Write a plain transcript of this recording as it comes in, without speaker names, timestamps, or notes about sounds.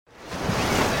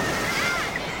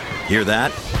Hear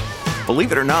that?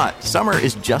 Believe it or not, summer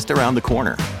is just around the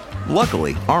corner.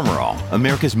 Luckily, Armor All,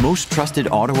 America's most trusted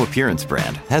auto appearance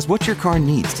brand, has what your car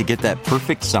needs to get that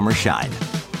perfect summer shine.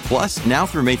 Plus, now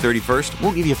through May 31st,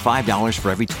 we'll give you $5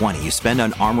 for every $20 you spend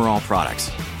on Armor All products.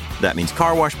 That means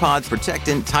car wash pods,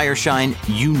 protectant, tire shine,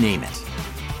 you name it.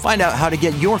 Find out how to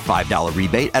get your $5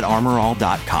 rebate at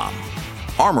armorall.com.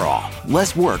 Armor All,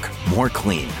 less work, more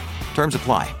clean. Terms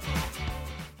apply.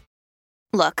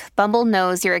 Look, Bumble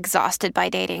knows you're exhausted by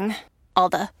dating. All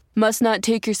the, must not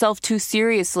take yourself too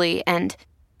seriously, and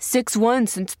 6'1"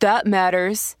 since that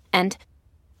matters, and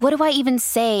what do I even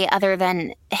say other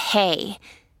than, hey?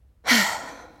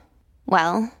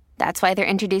 Well, that's why they're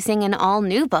introducing an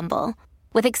all-new Bumble,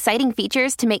 with exciting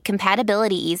features to make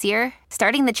compatibility easier,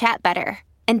 starting the chat better,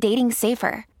 and dating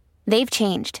safer. They've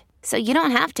changed, so you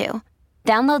don't have to.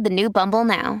 Download the new Bumble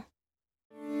now.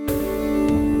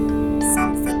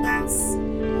 Something else.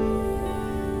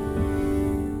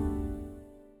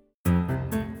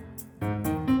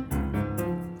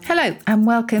 Hello and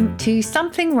welcome to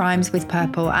Something Rhymes with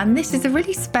Purple, and this is a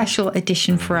really special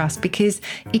edition for us because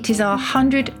it is our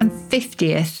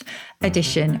 150th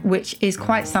edition, which is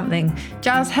quite something.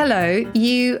 Giles, hello.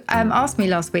 You asked me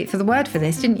last week for the word for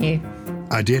this, didn't you?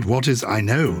 I did. I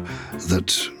know that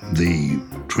the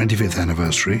 25th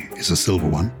anniversary is a silver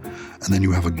one, and then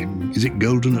you have is it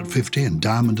golden at 50 and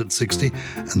diamond at 60,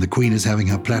 and the Queen is having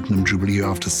her platinum jubilee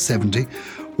after 70.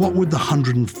 What would the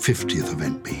 150th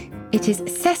event be? It is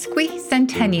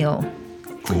sesquicentennial.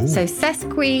 Ooh. So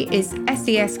sesqui is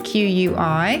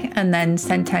SESQUI and then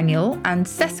centennial, and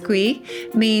sesqui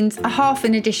means a half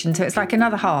in addition, so it's like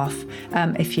another half,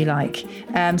 if you like.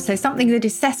 So something that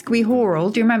is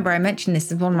sesquihoral, do you remember I mentioned this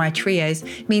as one of my trios,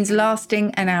 means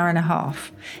lasting an hour and a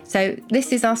half. So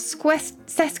this is our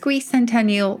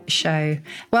sesquicentennial show.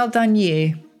 Well done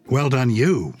you. Well done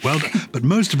you. Well done. But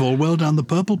most of all, well done the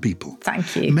purple people.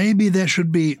 Thank you. Maybe this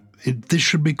should be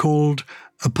called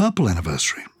a purple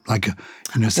anniversary. Like,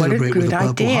 celebrate with a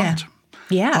purple heart.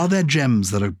 Yeah. Are there gems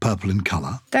that are purple in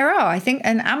colour? There are. I think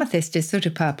an amethyst is sort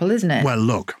of purple, isn't it? Well,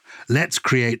 look, let's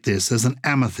create this as an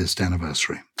amethyst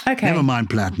anniversary. Okay. Never mind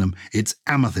platinum. It's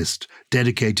amethyst,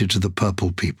 dedicated to the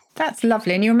purple people. That's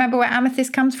lovely. And you remember where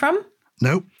amethyst comes from?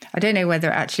 No. I don't know whether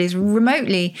it actually is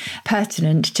remotely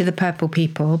pertinent to the purple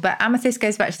people, but amethyst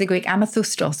goes back to the Greek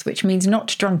amathustos, which means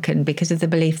not drunken, because of the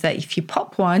belief that if you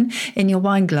pop one in your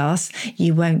wine glass,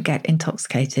 you won't get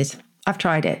intoxicated. I've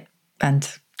tried it and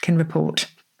can report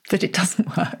that it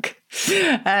doesn't work.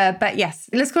 But yes,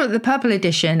 let's call it the purple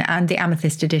edition and the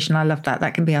amethyst edition. I love that.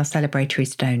 That can be our celebratory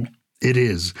stone. It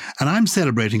is. And I'm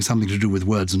celebrating something to do with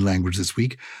words and language this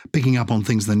week, picking up on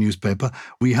things in the newspaper.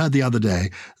 We heard the other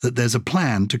day that there's a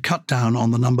plan to cut down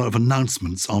on the number of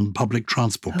announcements on public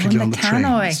transport, particularly on the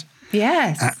trains.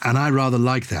 Yes. And I rather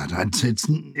like that.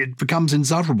 It becomes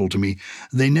insufferable to me.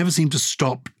 They never seem to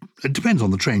stop. It depends on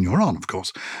the train you're on, of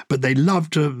course. But they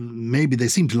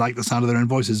seem to like the sound of their own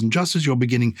voices. And just as you're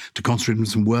beginning to concentrate on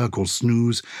some work or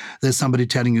snooze, there's somebody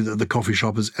telling you that the coffee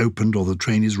shop has opened or the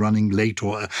train is running late,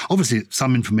 or obviously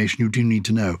some information you do need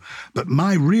to know. But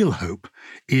my real hope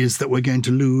is that we're going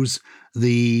to lose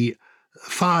the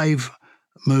 5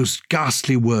 most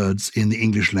ghastly words in the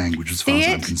English language, as far as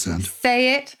I'm concerned.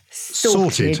 Say it.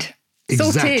 Sorted.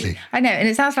 Exactly. Sorted. I know, and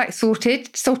it sounds like sorted,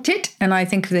 and I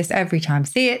think of this every time.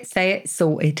 See it, say it,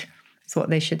 sorted. That's what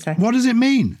they should say. What does it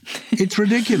mean? It's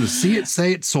ridiculous. See it,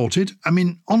 say it, sorted. I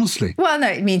mean, honestly. Well, no,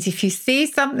 it means if you see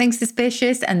something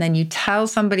suspicious and then you tell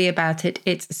somebody about it,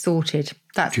 it's sorted.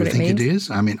 That's what it means. Do you think it is?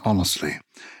 I mean, honestly.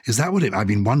 Is that what I've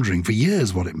been wondering for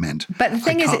years what it meant. But the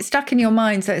thing is, it's stuck in your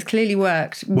mind, so it's clearly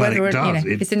worked. Well, it does.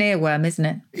 It's an earworm, isn't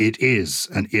it? It is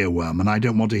an earworm, and I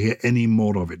don't want to hear any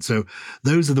more of it. So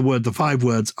those are the 5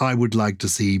 words I would like to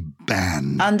see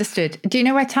banned. Understood. Do you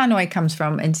know where tannoy comes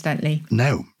from, incidentally?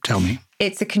 No, tell me.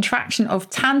 It's a contraction of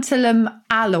tantalum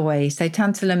alloy, so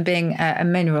tantalum being a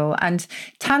mineral, and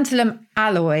tantalum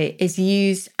alloy is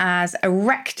used as a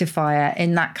rectifier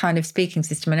in that kind of speaking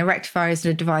system. And a rectifier is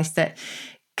a device that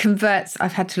converts,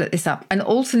 I've had to look this up, an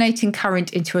alternating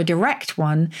current into a direct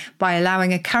one by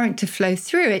allowing a current to flow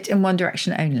through it in one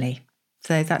direction only.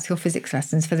 So that's your physics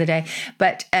lessons for the day.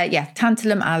 But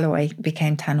tantalum alloy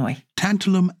became tannoy.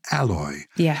 Tantalum alloy?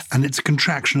 Yes. And it's a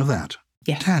contraction of that?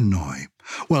 Yes. Tannoy.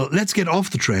 Well, let's get off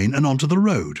the train and onto the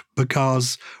road,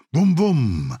 because boom,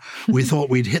 boom, we thought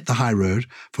we'd hit the high road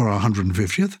for our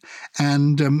 150th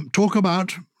and talk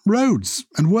about roads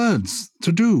and words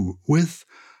to do with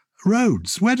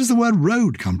roads. Where does the word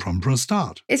road come from for a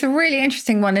start? It's a really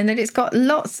interesting one in that it's got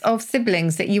lots of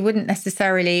siblings that you wouldn't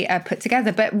necessarily put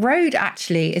together. But road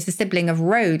actually is a sibling of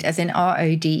road, as in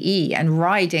RODE, and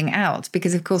riding out,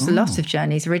 because, of course, a lot of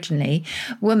journeys originally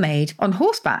were made on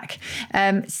horseback.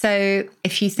 So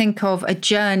if you think of a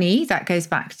journey, that goes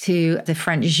back to the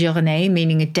French journée,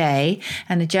 meaning a day.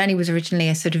 And a journey was originally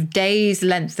a sort of day's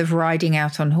length of riding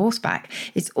out on horseback.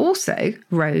 It's also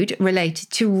road related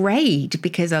to raid,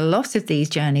 because a lot of these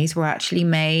journeys were actually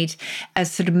made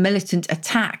as sort of militant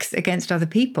attacks against other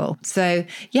people. So,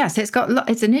 so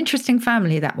it's an interesting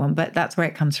family, that one, but that's where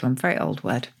it comes from. Very old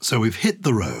word. So we've hit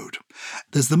the road.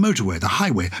 There's the motorway, the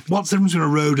highway. What's the difference between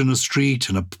a road and a street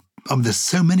and there's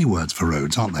so many words for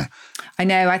roads, aren't there? I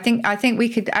know. I think we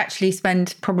could actually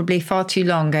spend probably far too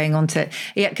long going on to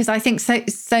because I think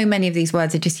so many of these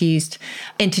words are just used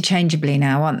interchangeably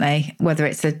now, aren't they? Whether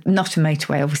it's not a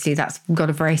motorway, obviously that's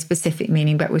got a very specific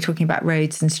meaning, but we're talking about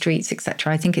roads and streets,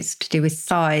 etc. I think it's to do with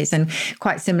size and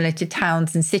quite similar to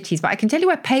towns and cities. But I can tell you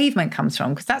where pavement comes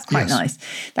from, because that's quite nice.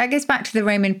 That goes back to the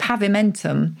Roman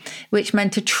pavimentum, which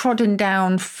meant a trodden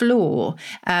down floor,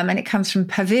 and it comes from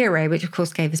pavere, which of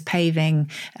course gave us paving,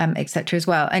 etc. as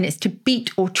well. And it's to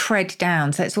beat or tread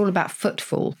down. So it's all about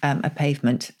footfall, a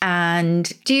pavement.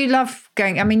 And do you love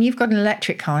going? I mean, you've got an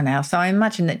electric car now, so I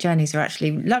imagine that journeys are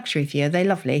actually luxury for you. Are they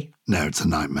lovely? No, it's a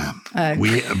nightmare.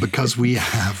 Because we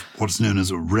have what's known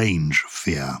as a range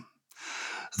fear.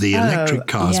 The electric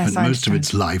car spent most of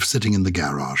its life sitting in the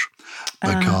garage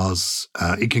because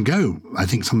it can go, I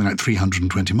think, something like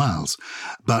 320 miles.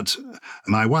 But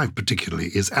my wife particularly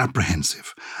is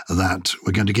apprehensive that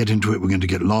we're going to get into it, we're going to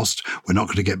get lost, we're not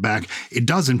going to get back. It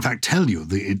does, in fact, tell you,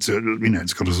 it's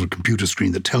got a sort of computer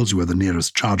screen that tells you where the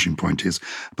nearest charging point is.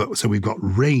 But so we've got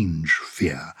range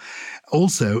fear.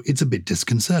 Also, it's a bit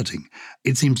disconcerting.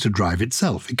 It seems to drive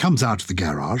itself. It comes out of the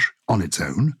garage on its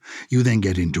own. You then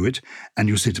get into it and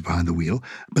you sit behind the wheel,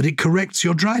 but it corrects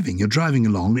your driving. You're driving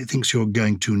along, it thinks you're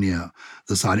going too near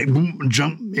the side.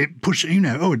 It pushes,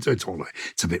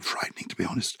 it's a bit frightening, to be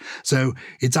honest. So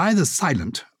it's either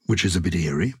silent, which is a bit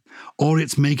eerie, or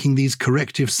it's making these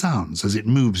corrective sounds as it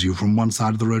moves you from one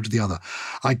side of the road to the other.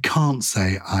 I can't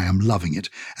say I am loving it,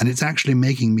 and it's actually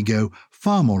making me go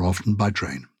far more often by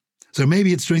train. So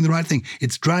maybe it's doing the right thing.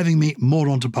 It's driving me more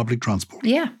onto public transport.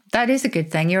 Yeah, that is a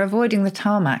good thing. You're avoiding the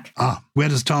tarmac. Where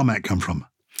does tarmac come from?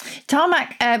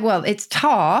 Tarmac, it's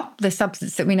tar, the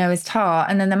substance that we know as tar.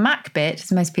 And then the mac bit,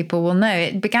 as most people will know,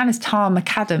 it began as tar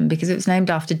macadam because it was named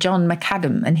after John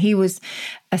Macadam. And he was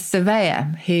a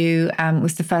surveyor who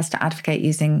was the first to advocate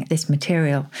using this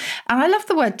material. And I love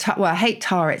the word tar. Well, I hate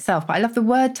tar itself, but I love the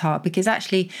word tar because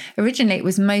actually originally it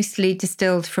was mostly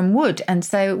distilled from wood. And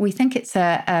so we think it's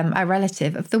a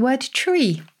relative of the word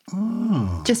tree.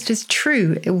 Oh. Just as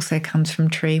true, it also comes from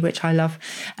tree, which I love.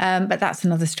 But that's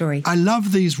another story. I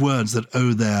love these words that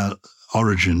owe their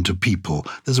origin to people.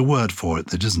 There's a word for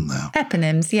it, isn't there?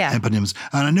 Eponyms, yeah. Eponyms.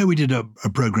 And I know we did a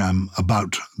program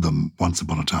about them once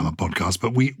upon a time, a podcast,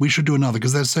 but we should do another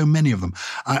because there's so many of them.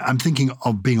 I'm thinking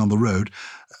of being on the road.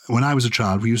 When I was a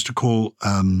child, we used to call,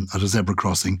 at a zebra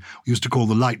crossing, we used to call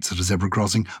the lights at a zebra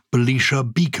crossing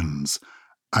Belisha beacons.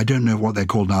 I don't know what they're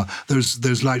called now.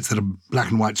 Those lights that are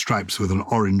black and white stripes with an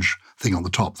orange thing on the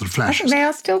top that flashes. I think they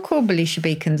are still called Belisha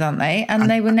beacons, aren't they? And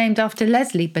they were named after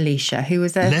Leslie Belisha, who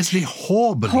was Leslie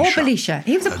Hoare Belisha. Hoare Belisha.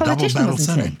 He was a politician,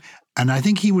 wasn't he? And I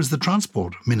think he was the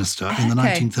transport minister in the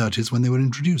 1930s when they were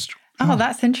introduced. Oh,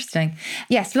 that's interesting.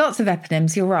 Yes, lots of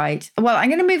eponyms, you're right. Well, I'm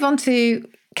going to move on to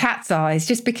cat's eyes,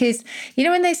 just because,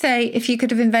 when they say if you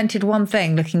could have invented one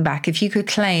thing, looking back, if you could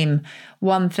claim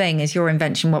one thing as your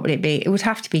invention, what would it be? It would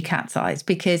have to be cat's eyes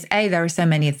because A, there are so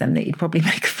many of them that you'd probably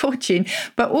make a fortune,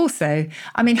 but also,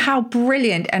 how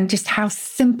brilliant and just how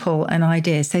simple an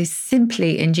idea, so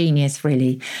simply ingenious,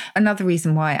 really. Another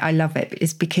reason why I love it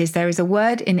is because there is a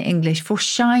word in English for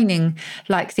shining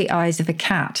like the eyes of a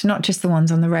cat, not just the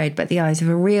ones on the road, but the eyes of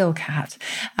a real cat.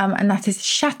 And that is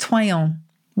chatoyant,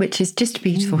 which is just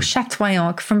beautiful.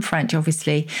 Chatoyant from French,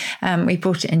 obviously. We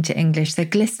brought it into English. So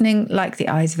glistening like the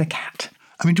eyes of a cat.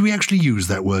 Do we actually use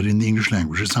that word in the English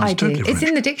language? It sounds totally French. It's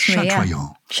in the dictionary,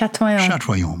 Chatoyant. Chatoyant.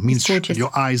 Chatoyant means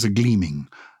your eyes are gleaming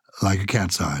like a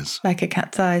cat's eyes. Like a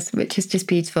cat's eyes, which is just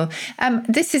beautiful.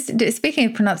 This is, speaking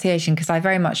of pronunciation, because I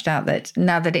very much doubt that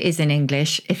now that it is in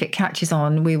English, if it catches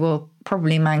on, we will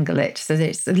probably mangle it so that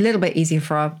it's a little bit easier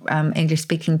for our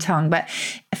English-speaking tongue. But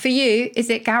for you, is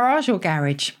it garage or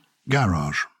garage?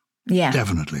 Garage. Yeah.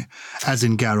 Definitely. As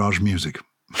in garage music.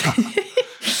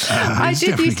 I It's did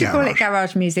definitely used to call it garage.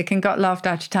 garage music and got laughed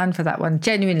out of town for that one.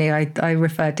 Genuinely, I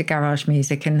referred to garage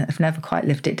music and have never quite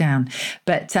lived it down.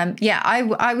 But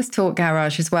I was taught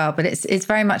garage as well, but it's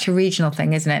very much a regional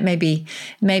thing, isn't it?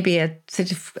 Maybe a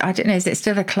sort of, I don't know, is it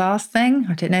still a class thing?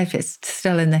 I don't know if it's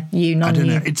still in the U, I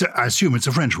non-U. don't know. I assume it's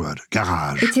a French word,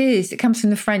 garage. It is. It comes from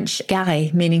the French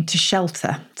gare, meaning to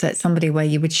shelter. So it's somebody where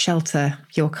you would shelter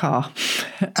your car.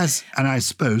 And I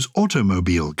suppose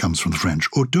automobile comes from the French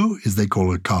auto, as they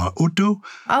call a car auto.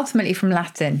 Ultimately from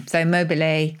Latin. So mobile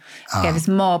gave us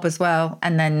mob as well.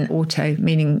 And then auto,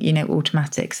 meaning,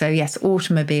 automatic. So yes,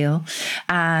 automobile.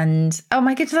 And oh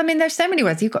my goodness, I mean, there's so many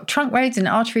words. You've got trunk roads and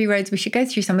artery roads. We should go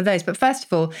through some of those. But first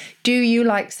of all, do you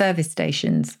like service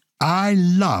stations? I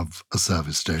love a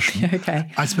service station.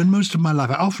 Okay. I spend most of my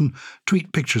life, I often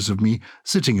tweet pictures of me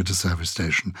sitting at a service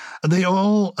station. And they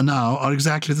all now are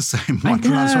exactly the same one.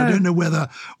 So I don't know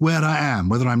where I am,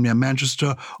 whether I'm near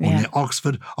Manchester or near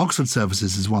Oxford. Oxford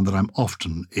Services is one that I'm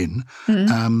often in.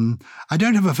 I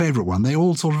don't have a favourite one. They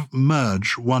all sort of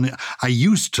merge. One I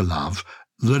used to love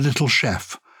The Little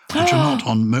Chef, which are not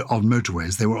on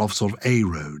motorways. They were off sort of A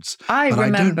roads. I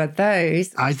remember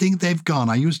those. I think they've gone.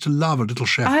 I used to love a Little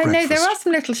Chef I breakfast. know there are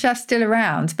some little chefs still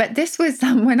around, but this was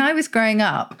when I was growing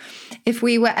up. If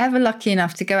we were ever lucky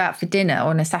enough to go out for dinner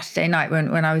on a Saturday night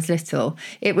when I was little,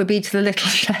 it would be to the Little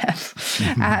Chef,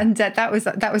 and that was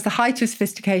the height of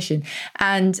sophistication.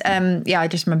 And I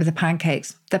just remember the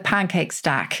pancake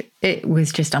stack. It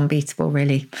was just unbeatable,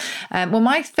 really. Well,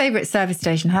 my favourite service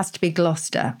station has to be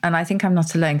Gloucester, and I think I'm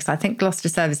not alone because I think Gloucester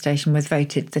service station was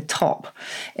voted the top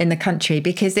in the country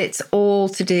because it's all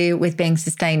to do with being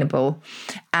sustainable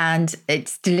and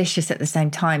it's delicious at the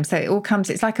same time. So it all comes,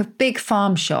 it's like a big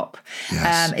farm shop.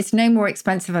 Yes. It's no more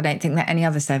expensive, I don't think, than any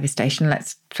other service station.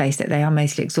 Let's face it, they are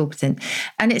mostly exorbitant.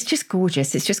 And it's just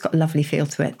gorgeous. It's just got a lovely feel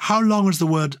to it. How long has the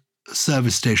word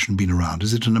service station been around?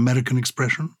 Is it an American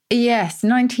expression? Yes,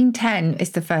 1910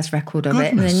 is the first record of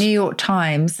it in the New York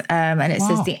Times. And it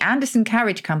says the Anderson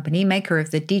Carriage Company, maker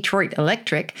of the Detroit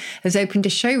Electric, has opened a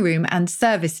showroom and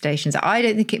service stations. I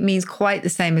don't think it means quite the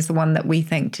same as the one that we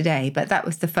think today, but that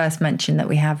was the first mention that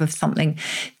we have of something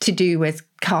to do with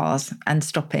cars and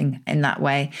stopping in that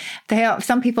way. They are,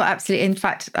 some people absolutely, in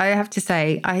fact, I have to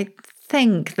say, I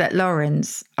think that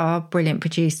Lawrence, our brilliant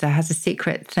producer, has a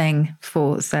secret thing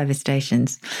for service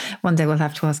stations. One day we'll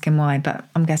have to ask him why, but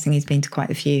I'm guessing he's been to quite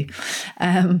a few.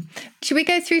 Should we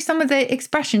go through some of the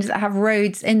expressions that have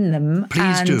roads in them?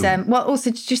 Please do.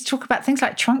 Also just talk about things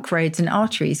like trunk roads and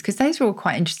arteries, because those are all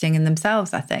quite interesting in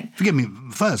themselves, I think. Forgive me,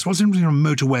 first, what's the difference between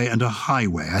a motorway and a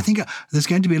highway? I think there's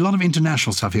going to be a lot of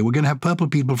international stuff here. We're going to have purple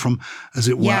people from, as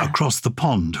it were, across the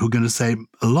pond who are going to say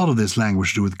a lot of this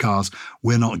language to do with cars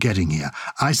we're not getting here.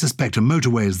 I suspect a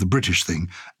motorway is the British thing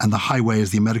and the highway is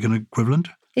the American equivalent.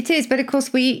 It is, but of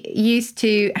course we used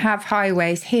to have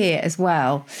highways here as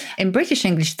well. In British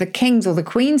English, the King's or the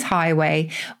Queen's Highway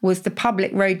was the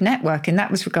public road network, and that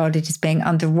was regarded as being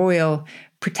under royal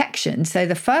protection. So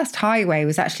the first highway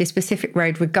was actually a specific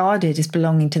road regarded as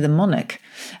belonging to the monarch,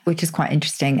 which is quite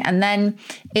interesting. And then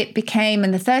it became,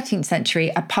 in the 13th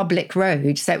century, a public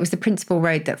road. So it was the principal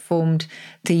road that formed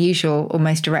the usual,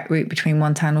 almost direct route between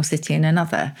one town or city and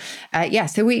another.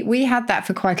 So we had that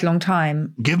for quite a long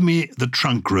time. Give me the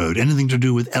trunk road. Anything to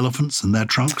do with elephants and their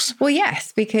trunks? Well,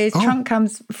 yes, because trunk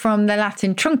comes from the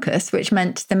Latin truncus, which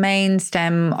meant the main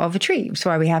stem of a tree. That's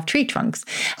why we have tree trunks.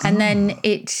 And then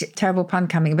terrible pun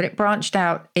coming, but it branched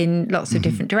out in lots of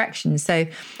different directions. So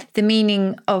the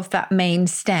meaning of that main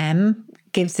stem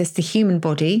gives us the human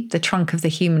body, the trunk of the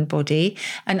human body,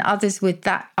 and others with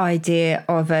that idea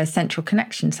of a central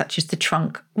connection, such as the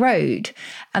trunk road.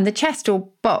 And the chest or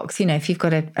box, if you've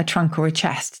got a trunk or a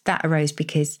chest, that arose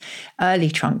because early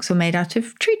trunks were made out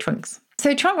of tree trunks.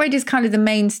 So trunk road is kind of the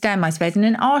main stem, I suppose, and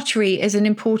an artery is an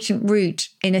important route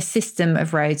in a system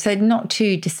of roads, so not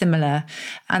too dissimilar.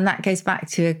 And that goes back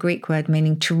to a Greek word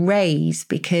meaning to raise,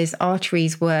 because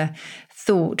arteries were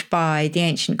thought by the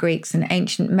ancient Greeks and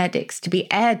ancient medics to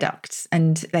be air ducts,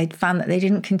 and they'd found that they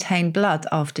didn't contain blood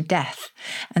after death.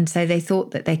 And so they thought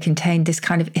that they contained this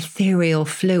kind of ethereal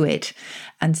fluid.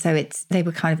 And so they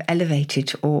were kind of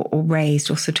elevated or raised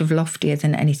or sort of loftier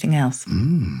than anything else.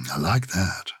 I like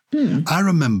that. I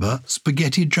remember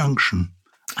Spaghetti Junction.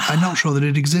 I'm not sure that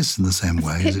it exists in the same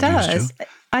way as it used to.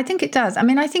 I think it does. I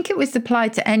mean, I think it was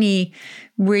applied to any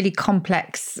really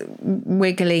complex,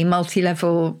 wiggly,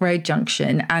 multi-level road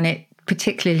junction, and it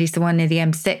particularly is the one near the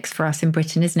M6 for us in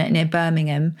Britain, isn't it, near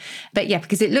Birmingham? But yeah,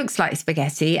 because it looks like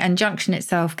spaghetti, and junction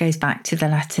itself goes back to the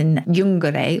Latin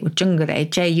jungere, or jungere,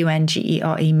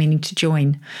 Jungere, meaning to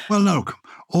join. Well, look,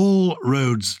 all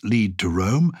roads lead to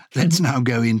Rome. Let's now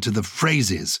go into the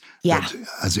phrases Yeah. that,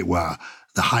 as it were,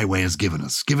 the highway has given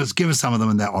us. Give us some of them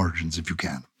and their origins, if you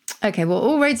can. Okay, well,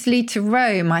 all roads lead to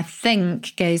Rome, I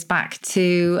think, goes back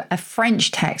to a French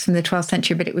text from the 12th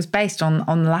century, but it was based on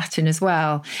Latin as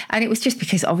well. And it was just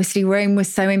because obviously Rome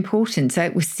was so important. So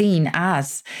it was seen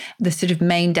as the sort of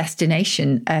main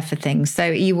destination for things. So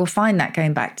you will find that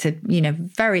going back to,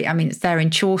 it's there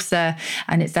in Chaucer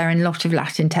and it's there in a lot of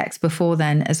Latin texts before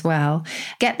then as well.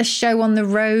 Get the show on the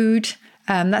road.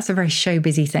 That's a very show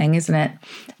busy thing, isn't it?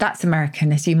 That's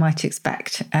American, as you might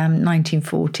expect,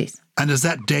 1940s. And is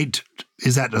that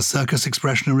a circus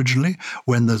expression originally,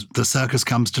 when the circus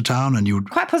comes to town and you...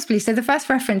 Quite possibly. So the first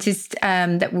reference is,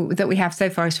 that we have so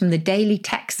far is from the Daily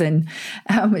Texan,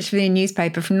 which was a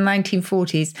newspaper from the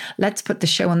 1940s. Let's put the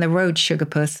show on the road,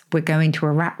 Sugarpuss. We're going to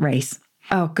a rat race.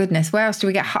 Oh, goodness. Where else do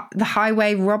we get the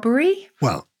highway robbery?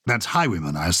 Well, that's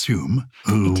highwaymen, I assume,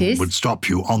 who It is. would stop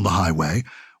you on the highway,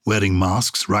 wearing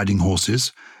masks, riding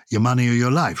horses, your money or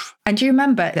your life. And do you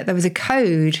remember that there was a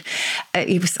code?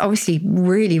 It was obviously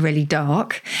really, really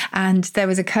dark. And there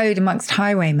was a code amongst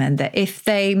highwaymen that if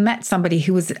they met somebody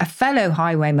who was a fellow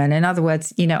highwayman, in other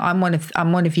words, I'm one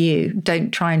of you,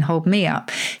 don't try and hold me up.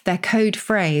 Their code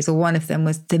phrase, or one of them,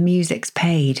 was "the music's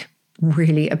paid."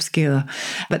 Really obscure.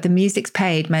 But the music's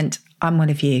paid meant I'm one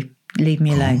of you. Leave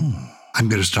me alone. Oh, I'm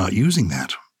going to start using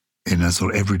that in a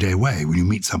sort of everyday way. When you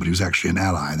meet somebody who's actually an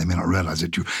ally, and they may not realize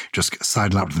it, you just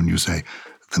sidle up to them and you say,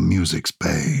 "The music's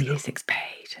paid." The music's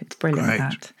paid. It's brilliant, Great.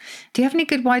 that. Do you have any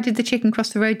good "why did the chicken cross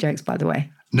the road" jokes, by the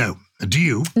way? No. Do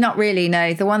you? Not really,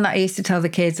 no. The one that I used to tell the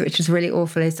kids, which was really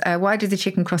awful, is why did the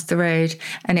chicken cross the road?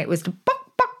 And it was the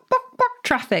bok, bok, bok, bok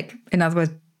traffic. In other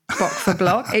words, bok for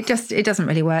block. It doesn't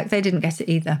really work. They didn't get it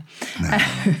either. No.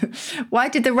 Why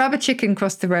did the rubber chicken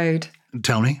cross the road?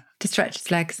 Tell me. To stretch its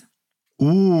legs.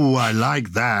 Ooh, I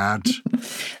like that.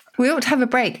 We ought to have a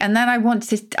break, and then I want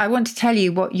to tell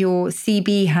you what your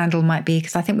CB handle might be,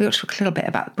 because I think we ought to talk a little bit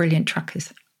about brilliant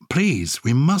truckers. Please,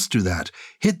 we must do that.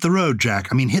 Hit the road, Jack.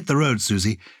 Hit the road,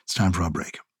 Susie. It's time for our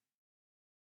break.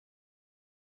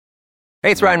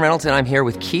 Hey, it's Ryan Reynolds, and I'm here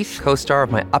with Keith, co-star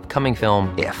of my upcoming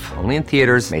film, If, only in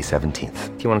theaters May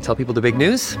 17th. Do you want to tell people the big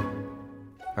news?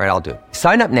 All right, I'll do it.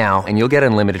 Sign up now and you'll get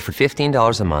unlimited for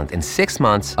 $15 a month and 6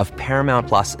 months of Paramount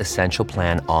Plus Essential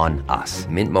Plan on us.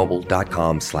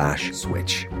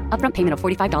 MintMobile.com/switch. Upfront payment of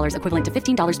 $45 equivalent to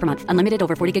 $15 per month. Unlimited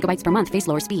over 40 gigabytes per month. Face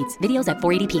lower speeds. Videos at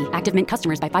 480p. Active Mint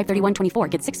customers by 531.24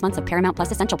 get 6 months of Paramount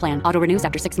Plus Essential Plan. Auto renews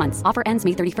after 6 months. Offer ends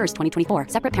May 31st, 2024.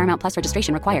 Separate Paramount Plus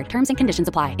registration required. Terms and conditions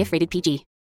apply if rated PG.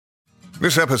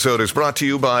 This episode is brought to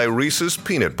you by Reese's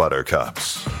Peanut Butter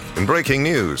Cups. In breaking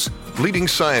news, leading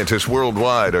scientists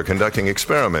worldwide are conducting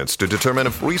experiments to determine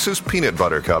if Reese's Peanut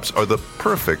Butter Cups are the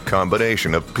perfect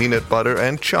combination of peanut butter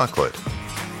and chocolate.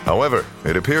 However,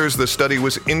 it appears the study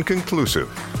was inconclusive,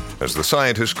 as the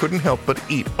scientists couldn't help but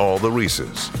eat all the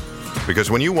Reese's. Because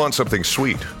when you want something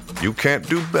sweet, you can't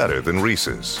do better than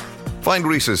Reese's. Find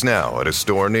Reese's now at a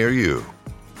store near you.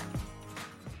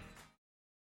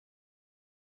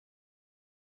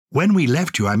 When we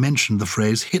left you, I mentioned the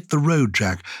phrase, "hit the road,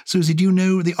 Jack." Susie, do you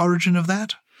know the origin of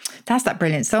that? That's that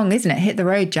brilliant song, isn't it? "Hit the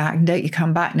road, Jack, and don't you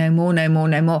come back no more, no more,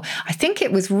 no more." I think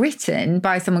it was written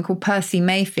by someone called Percy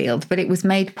Mayfield, but it was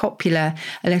made popular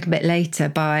a little bit later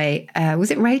by,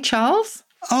 was it Ray Charles?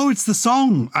 Oh, it's the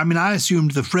song. I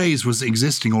assumed the phrase was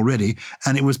existing already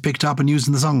and it was picked up and used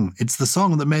in the song. It's the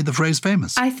song that made the phrase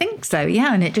famous. I think so,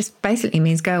 yeah. And it just basically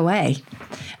means go away.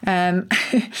 And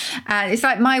it's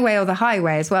like My Way or the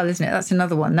Highway as well, isn't it? That's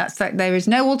another one. That's like, there is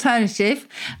no alternative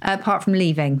apart from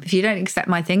leaving. If you don't accept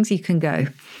my things, you can go.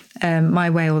 My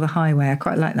Way or the Highway. I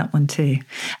quite like that one too.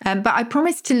 But I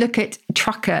promised to look at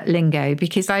trucker lingo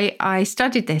because I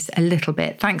studied this a little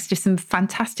bit thanks to some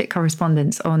fantastic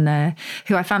correspondence on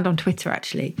who I found on Twitter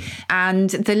actually, and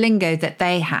the lingo that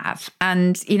they have.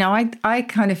 And I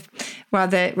kind of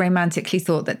rather romantically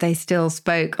thought that they still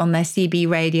spoke on their CB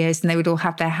radios and they would all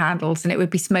have their handles and it would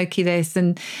be Smokey this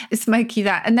and Smokey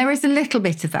that. And there is a little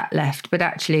bit of that left, but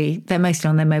actually they're mostly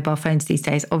on their mobile phones these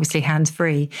days, obviously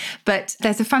hands-free. But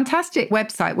there's a fantastic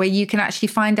website where you can actually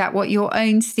find out what your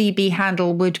own CB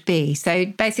handle would be. So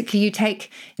basically you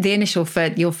take the initial for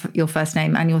your first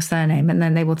name and your surname, and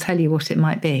then they will tell you what it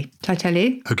might be. Shall I tell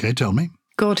you? Okay, tell me.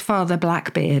 Godfather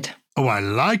Blackbeard. Oh, I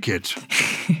like it.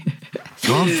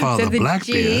 Godfather So the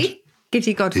Blackbeard. G gives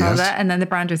you Godfather, Yes. and then the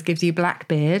Brandreth gives you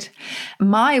Blackbeard.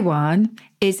 My one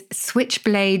is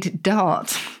Switchblade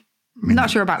Dart.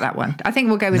 Not sure about that one. I think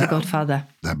we'll go with the Godfather.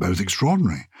 They're both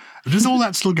extraordinary. Does all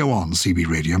that still go on, CB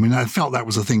Radio? I mean, I felt that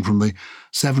was a thing from the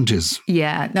 70s.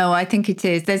 Yeah, no, I think it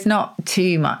is. There's not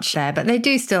too much there, but they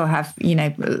do still have,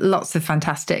 lots of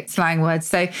fantastic slang words.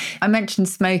 So I mentioned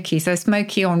Smokey. So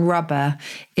Smokey on rubber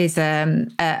is a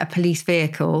police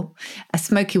vehicle. A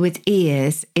Smokey with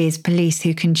ears is police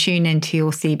who can tune into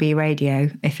your CB radio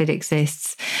if it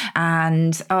exists.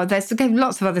 And there's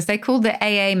lots of others. They call the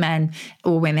AA men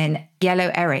or women Yellow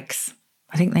Erics.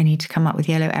 I think they need to come up with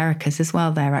Yellow Ericas as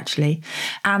well there, actually.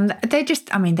 And they just,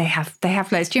 they have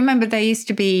loads. Do you remember there used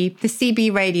to be the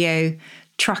CB radio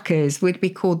truckers would be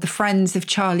called the Friends of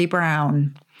Charlie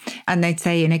Brown? And they'd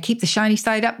say, keep the shiny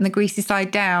side up and the greasy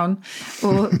side down,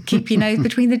 or keep your nose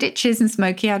between the ditches and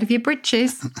Smokey out of your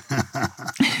britches.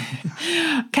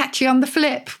 Catch you on the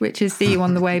flip, which is see you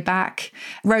on the way back.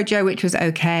 Rojo, which was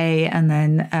okay. And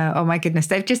then, oh my goodness,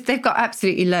 they've got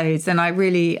absolutely loads. And I'm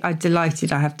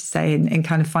delighted, I have to say, in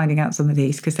kind of finding out some of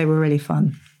these because they were really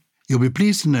fun. You'll be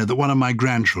pleased to know that one of my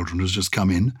grandchildren has just come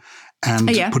in and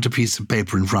put a piece of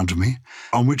paper in front of me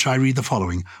on which I read the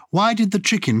following. Why did the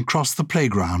chicken cross the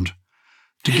playground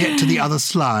to get to the other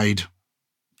slide?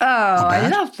 Oh, I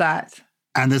love that.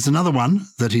 And there's another one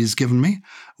that he's given me.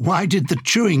 Why did the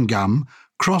chewing gum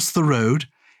cross the road?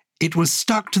 It was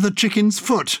stuck to the chicken's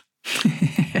foot.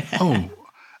 Oh,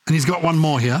 and he's got one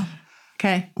more here.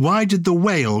 Okay. Why did the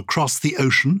whale cross the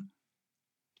ocean?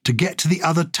 To get to the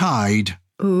other tide.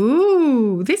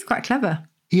 Ooh, this is quite clever.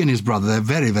 He and his brother, they're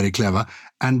very, very clever.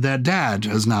 And their dad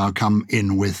has now come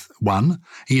in with one.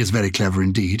 He is very clever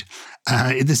indeed.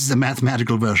 This is a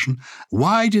mathematical version.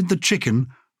 Why did the chicken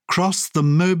cross the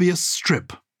Mobius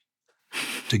strip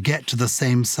to get to the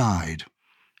same side?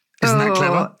 Isn't that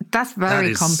clever? That's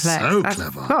very complex. So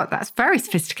clever. God, that's very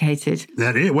sophisticated.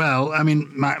 That is. Well,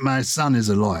 my son is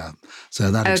a lawyer,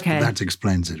 so that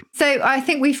explains it. So I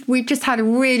think we've just had a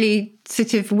really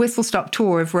sort of whistle-stop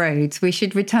tour of roads. We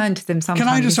should return to them sometime.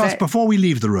 Can I just ask, before we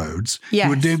leave the roads, yes. You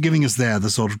were giving us there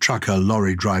the sort of trucker,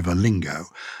 lorry driver lingo.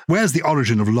 Where's the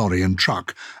origin of lorry and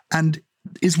truck? And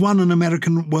is one an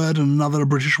American word and another a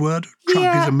British word?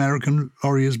 Truck is American,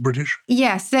 lorry is British?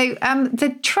 Yeah, so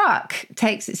the truck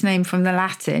takes its name from the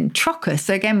Latin truckus.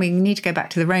 So again, we need to go back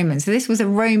to the Romans. So this was a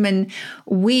Roman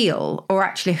wheel, or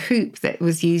actually a hoop, that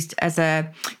was used as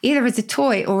either as a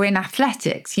toy or in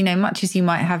athletics, much as you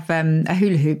might have a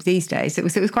hula hoop these days. It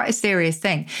was quite a serious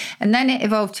thing. And then it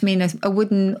evolved to mean a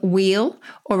wooden wheel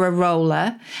or a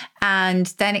roller. And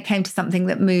then it came to something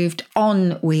that moved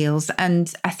on wheels.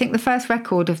 And I think the first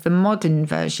record of the modern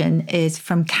version is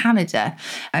from Canada.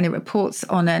 And it reports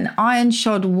on an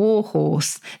iron-shod war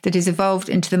horse that has evolved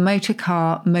into the motor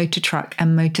car, motor truck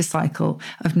and motorcycle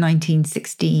of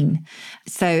 1916.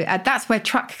 So that's where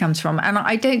truck comes from. And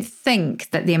I don't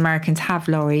think that the Americans have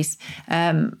lorries.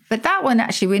 But that one,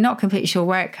 actually, we're not completely sure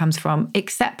where it comes from,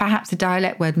 except perhaps a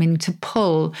dialect word meaning to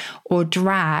pull or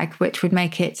drag, which would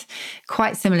make it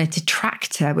quite similar to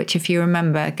tractor, which, if you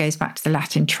remember, goes back to the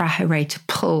Latin trahere, to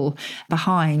pull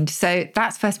behind. So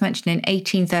that's first mentioned in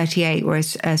 1838,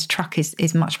 whereas truck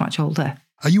is much, much older.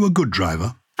 Are you a good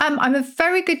driver? I'm a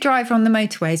very good driver on the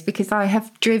motorways because I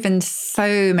have driven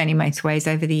so many motorways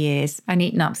over the years and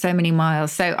eaten up so many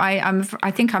miles. So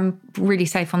I think I'm really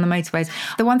safe on the motorways.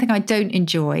 The one thing I don't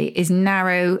enjoy is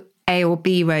narrow A or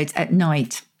B roads at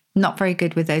night. Not very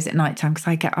good with those at night time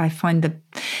because I find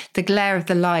the glare of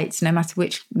the lights, no matter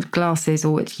which glasses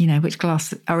or which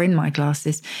glass are in my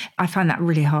glasses, I find that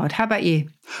really hard. How about you?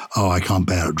 Oh, I can't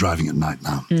bear driving at night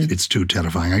now. It's too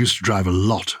terrifying. I used to drive a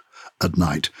lot at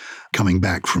night, coming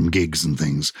back from gigs and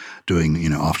things, doing,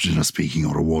 after dinner speaking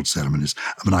or award ceremonies.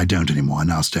 But I don't anymore. I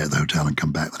now stay at the hotel and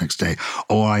come back the next day.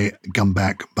 Or I come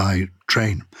back by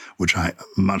train, which I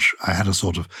had a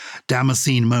sort of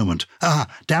Damascene moment.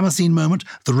 Damascene moment,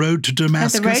 the road to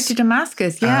Damascus. The road to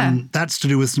Damascus, yeah. That's to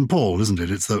do with St. Paul, isn't it?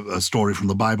 It's a story from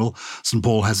the Bible. St.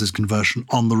 Paul has his conversion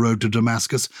on the road to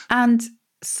Damascus. And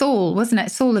Saul, wasn't it?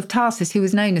 Saul of Tarsus, who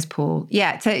was known as Paul.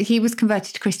 Yeah, so he was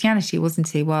converted to Christianity, wasn't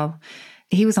he? Well,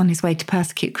 he was on his way to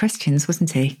persecute Christians,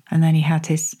 wasn't he? And then he had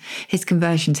his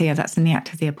conversion. So yeah, that's in the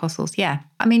Acts of the Apostles. Yeah.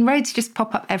 Roads just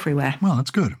pop up everywhere. Well,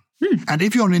 that's good. And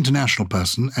if you're an international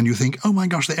person and you think, oh my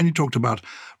gosh, they only talked about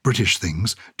British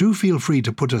things, do feel free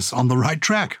to put us on the right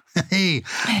track. Hey,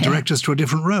 direct us to a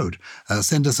different road.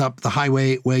 Send us up the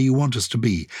highway where you want us to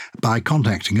be by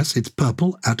contacting us. It's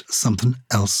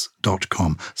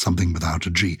purple@somethingelse.com, something without a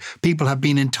G. People have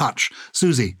been in touch.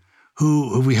 Susie,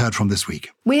 who have we heard from this week?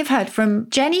 We have heard from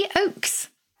Jenny Oakes.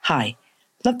 Hi,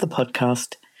 love the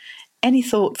podcast. Any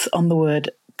thoughts on the word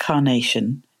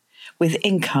carnation? With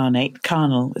incarnate,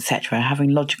 carnal, etc., having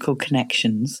logical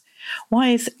connections, why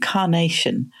is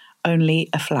carnation only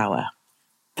a flower?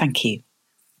 Thank you.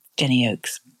 Jenny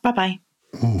Oakes. Bye-bye.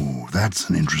 Oh, that's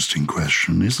an interesting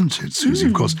question, isn't it, Susie?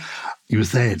 Of course, you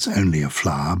say it's only a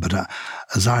flower, but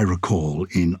as I recall,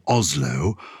 in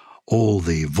Oslo, all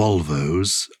the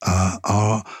Volvos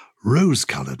are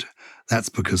rose-coloured. That's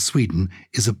because Sweden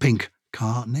is a pink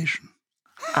carnation.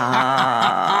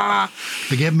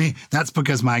 Forgive me, that's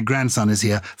because my grandson is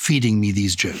here feeding me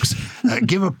these jokes.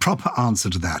 Give a proper answer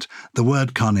to that. The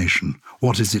word carnation,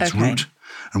 what is its root,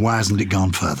 and why hasn't it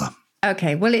gone further?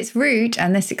 Okay, well, its root,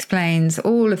 and this explains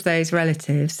all of those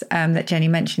relatives that Jenny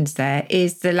mentions there,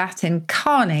 is the Latin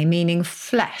carne, meaning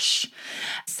flesh.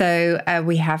 So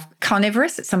we have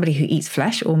carnivorous, somebody who eats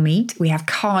flesh or meat. We have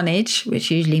carnage, which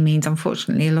usually means,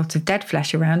 unfortunately, a lot of dead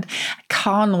flesh around.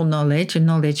 Carnal knowledge, a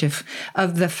knowledge of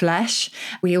the flesh.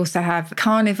 We also have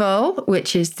carnival,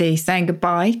 which is the saying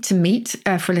goodbye to meat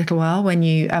for a little while when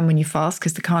you fast,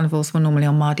 because the carnivals were normally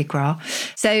on Mardi Gras.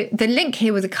 So the link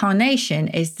here with the carnation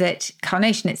is that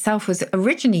carnation itself was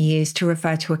originally used to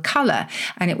refer to a colour,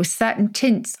 and it was certain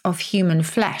tints of human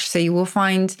flesh. So you will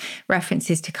find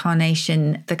references to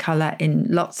carnation, the colour, in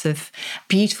lots of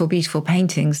beautiful, beautiful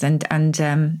paintings and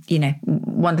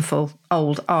wonderful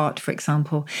old art, for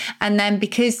example. And then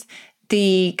because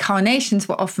the carnations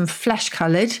were often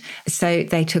flesh-coloured, so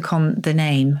they took on the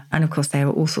name. And of course, there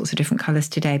are all sorts of different colours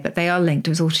today, but they are linked.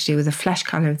 It was all to do with the flesh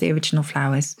colour of the original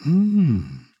flowers.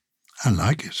 I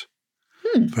like it.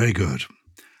 Very good.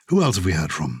 Who else have we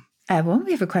heard from? Well,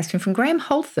 we have a question from Graham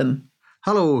Holtham.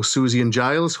 Hello, Susie and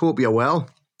Giles. Hope you're well.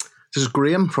 This is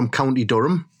Graham from County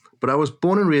Durham, but I was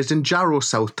born and raised in Jarrow,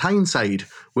 South Tyneside,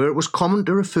 where it was common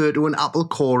to refer to an apple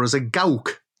core as a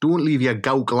gowk. Don't leave your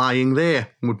gowk lying there,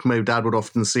 what my dad would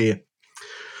often say.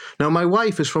 Now, my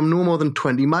wife is from no more than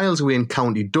 20 miles away in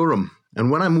County Durham,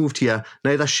 and when I moved here,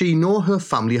 neither she nor her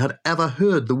family had ever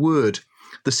heard the word.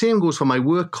 The same goes for my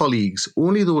work colleagues.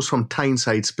 Only those from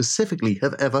Tyneside specifically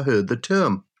have ever heard the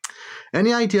term.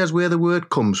 Any ideas where the word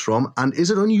comes from, and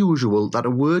is it unusual that a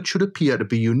word should appear to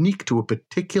be unique to a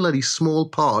particularly small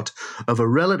part of a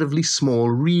relatively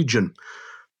small region?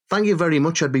 Thank you very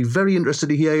much. I'd be very interested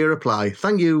to hear your reply.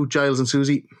 Thank you, Giles and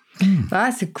Susie. Well,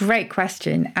 that's a great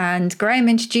question. And Graham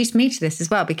introduced me to this as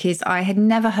well, because I had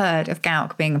never heard of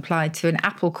gowk being applied to an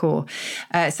apple core.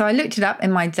 So I looked it up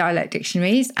in my dialect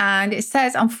dictionaries, and it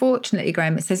says, unfortunately,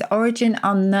 Graham, it says origin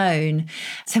unknown.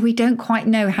 So we don't quite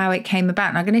know how it came about.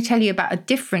 And I'm going to tell you about a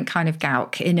different kind of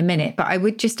gowk in a minute, but I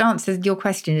would just answer your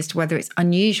question as to whether it's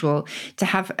unusual to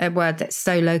have a word that's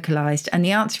so localised. And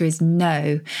the answer is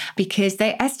no, because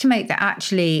they estimate that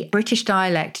actually British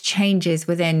dialect changes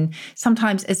within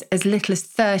sometimes as little as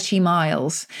 30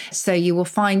 miles. So you will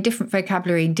find different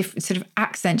vocabulary, different sort of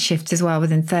accent shifts as well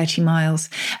within 30 miles,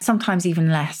 sometimes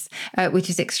even less, which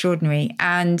is extraordinary.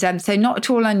 And so not at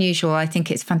all unusual. I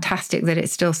think it's fantastic that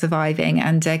it's still surviving,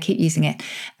 and keep using it.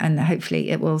 And hopefully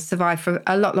it will survive for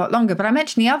a lot longer. But I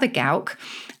mentioned the other gowk,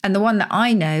 and the one that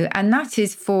I know, and that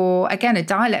is for, again, a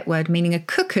dialect word meaning a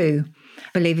cuckoo.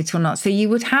 Believe it or not. So you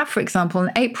would have, for example,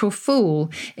 an April Fool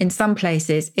in some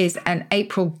places is an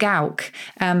April gowk,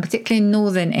 particularly in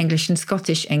Northern English and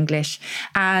Scottish English.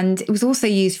 And it was also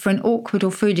used for an awkward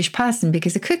or foolish person,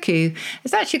 because a cuckoo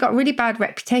has actually got a really bad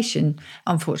reputation,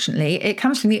 unfortunately. It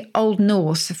comes from the Old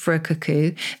Norse for a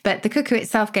cuckoo, but the cuckoo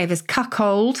itself gave us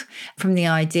cuckold, from the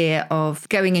idea of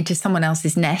going into someone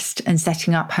else's nest and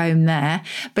setting up home there.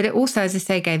 But it also, as I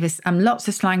say, gave us lots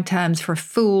of slang terms for a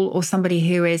fool, or somebody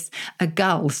who is a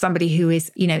gull, somebody who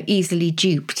is, easily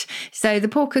duped. So the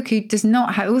poor cuckoo does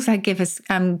not also give us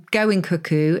going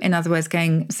cuckoo, in other words,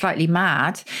 going slightly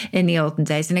mad in the olden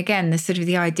days. And again, the sort of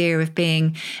the idea of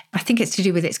being, I think it's to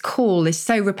do with its call is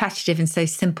so repetitive and so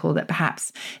simple that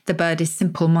perhaps the bird is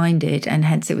simple-minded, and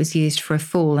hence it was used for a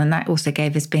fool. And that also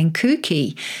gave us being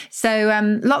kooky.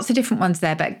 So lots of different ones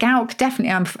there, but gowk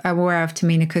definitely I'm aware of to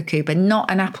mean a cuckoo, but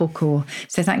not an apple core.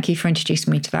 So thank you for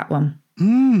introducing me to that one.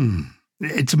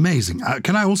 It's amazing.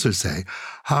 Can I also say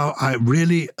how I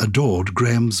really adored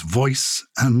Graham's voice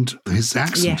and his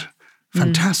accent? Yeah.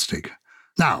 Fantastic.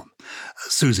 Now,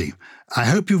 Susie, I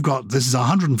hope this is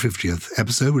our 150th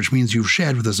episode, which means you've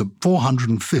shared with us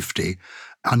 450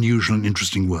 unusual and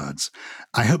interesting words.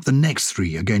 I hope the next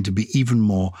 3 are going to be even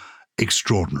more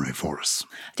extraordinary for us.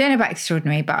 I don't know about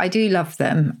extraordinary, but I do love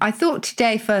them. I thought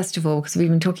today, first of all, because we've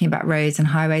been talking about roads and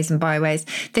highways and byways,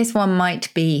 this one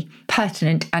might be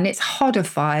pertinent, and it's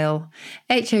hodophile,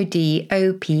 Hodophile.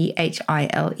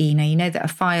 Now, you know that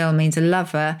a phile means a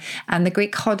lover, and the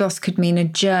Greek hodos could mean a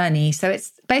journey. So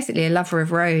it's basically a lover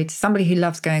of roads, somebody who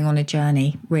loves going on a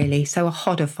journey, really. So a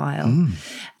hodophile.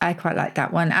 I quite like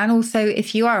that one. And also,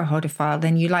 if you are a hodophile,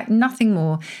 then you like nothing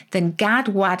more than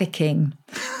gadwaddicking.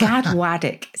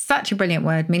 Gadwaddick, such a brilliant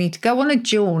word, meaning to go on a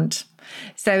jaunt.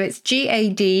 So it's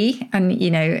G-A-D, and,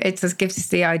 it just gives us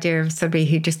the idea of somebody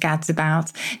who just gads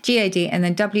about. G-A-D, and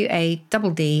then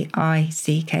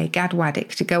W-A-D-D-I-C-K,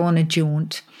 gadwaddick, to go on a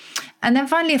jaunt. And then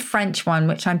finally a French one,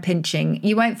 which I'm pinching.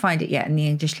 You won't find it yet in the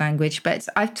English language, but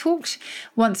I've talked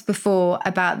once before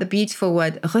about the beautiful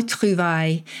word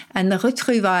retrouvailles. And the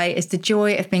retrouvailles is the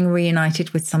joy of being reunited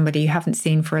with somebody you haven't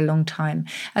seen for a long time.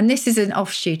 And this is an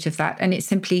offshoot of that. And it's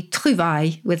simply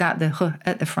trouvaille without the r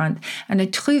at the front. And a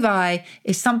trouvaille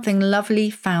is something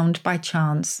lovely found by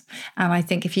chance. And I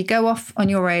think if you go off on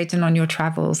your road and on your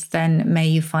travels, then may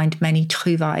you find many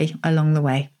trouvailles along the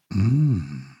way.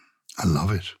 I love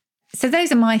it. So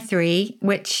those are my three,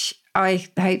 which I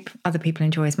hope other people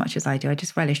enjoy as much as I do. I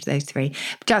just relish those three.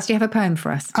 Giles, do you have a poem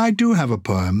for us? I do have a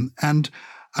poem, and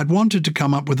I'd wanted to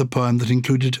come up with a poem that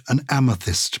included an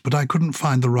amethyst, but I couldn't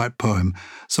find the right poem.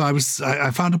 So I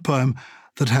found a poem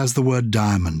that has the word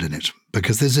diamond in it,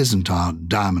 because this isn't our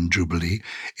diamond jubilee.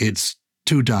 It's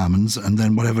 2 diamonds and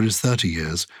then whatever is 30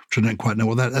 years, which I don't quite know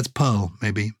what that's pearl,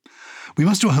 maybe. We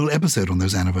must do a whole episode on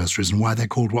those anniversaries and why they're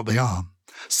called what they are.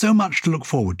 So much to look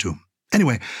forward to.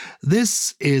 Anyway,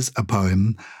 this is a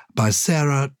poem by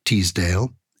Sarah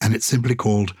Teasdale, and it's simply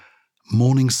called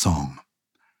Morning Song.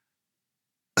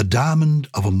 A diamond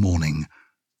of a morning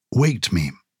waked me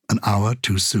an hour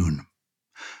too soon.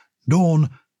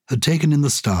 Dawn had taken in the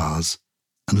stars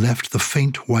and left the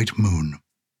faint white moon.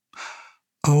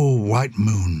 Oh, white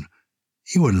moon,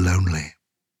 you are lonely.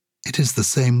 It is the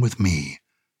same with me,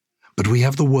 but we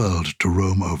have the world to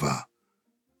roam over.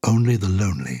 Only the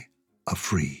lonely are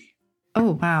free.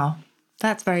 Oh, wow.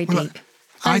 That's very deep.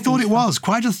 I thought it was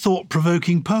quite a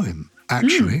thought-provoking poem,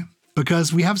 actually,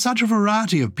 because we have such a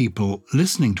variety of people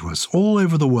listening to us all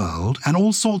over the world, and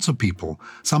all sorts of people.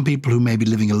 Some people who may be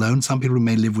living alone, some people who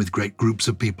may live with great groups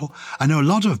of people. I know a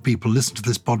lot of people listen to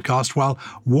this podcast while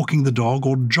walking the dog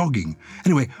or jogging.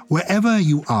 Anyway, wherever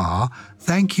you are,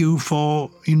 thank you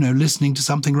for, listening to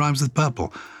Something Rhymes with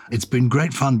Purple. It's been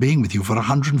great fun being with you for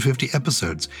 150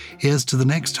 episodes. Here's to the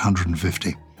next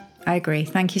 150. I agree.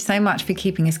 Thank you so much for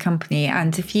keeping us company.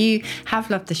 And if you have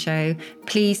loved the show,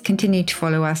 please continue to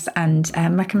follow us and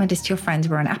recommend us to your friends.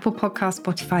 We're on Apple Podcasts,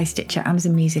 Spotify, Stitcher,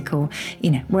 Amazon Music, or,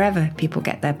 wherever people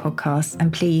get their podcasts.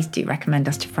 And please do recommend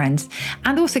us to friends.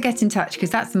 And also get in touch,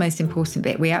 because that's the most important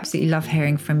bit. We absolutely love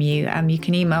hearing from you. You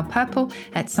can email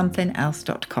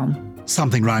purple@somethingelse.com.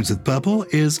 Something Rhymes with Purple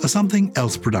is a Something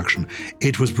Else production.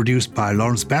 It was produced by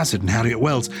Lawrence Bassett and Harriet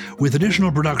Wells, with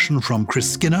additional production from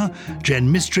Chris Skinner, Jen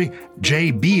Mistry, Jay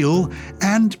Beale,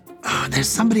 and there's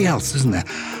somebody else, isn't there?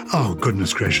 Oh,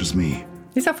 goodness gracious me.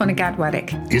 He's off on a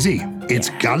gadwaddick. Is he?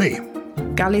 It's Gully.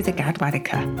 Gully the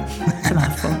gadwaddicker. It's a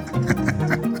mouthful.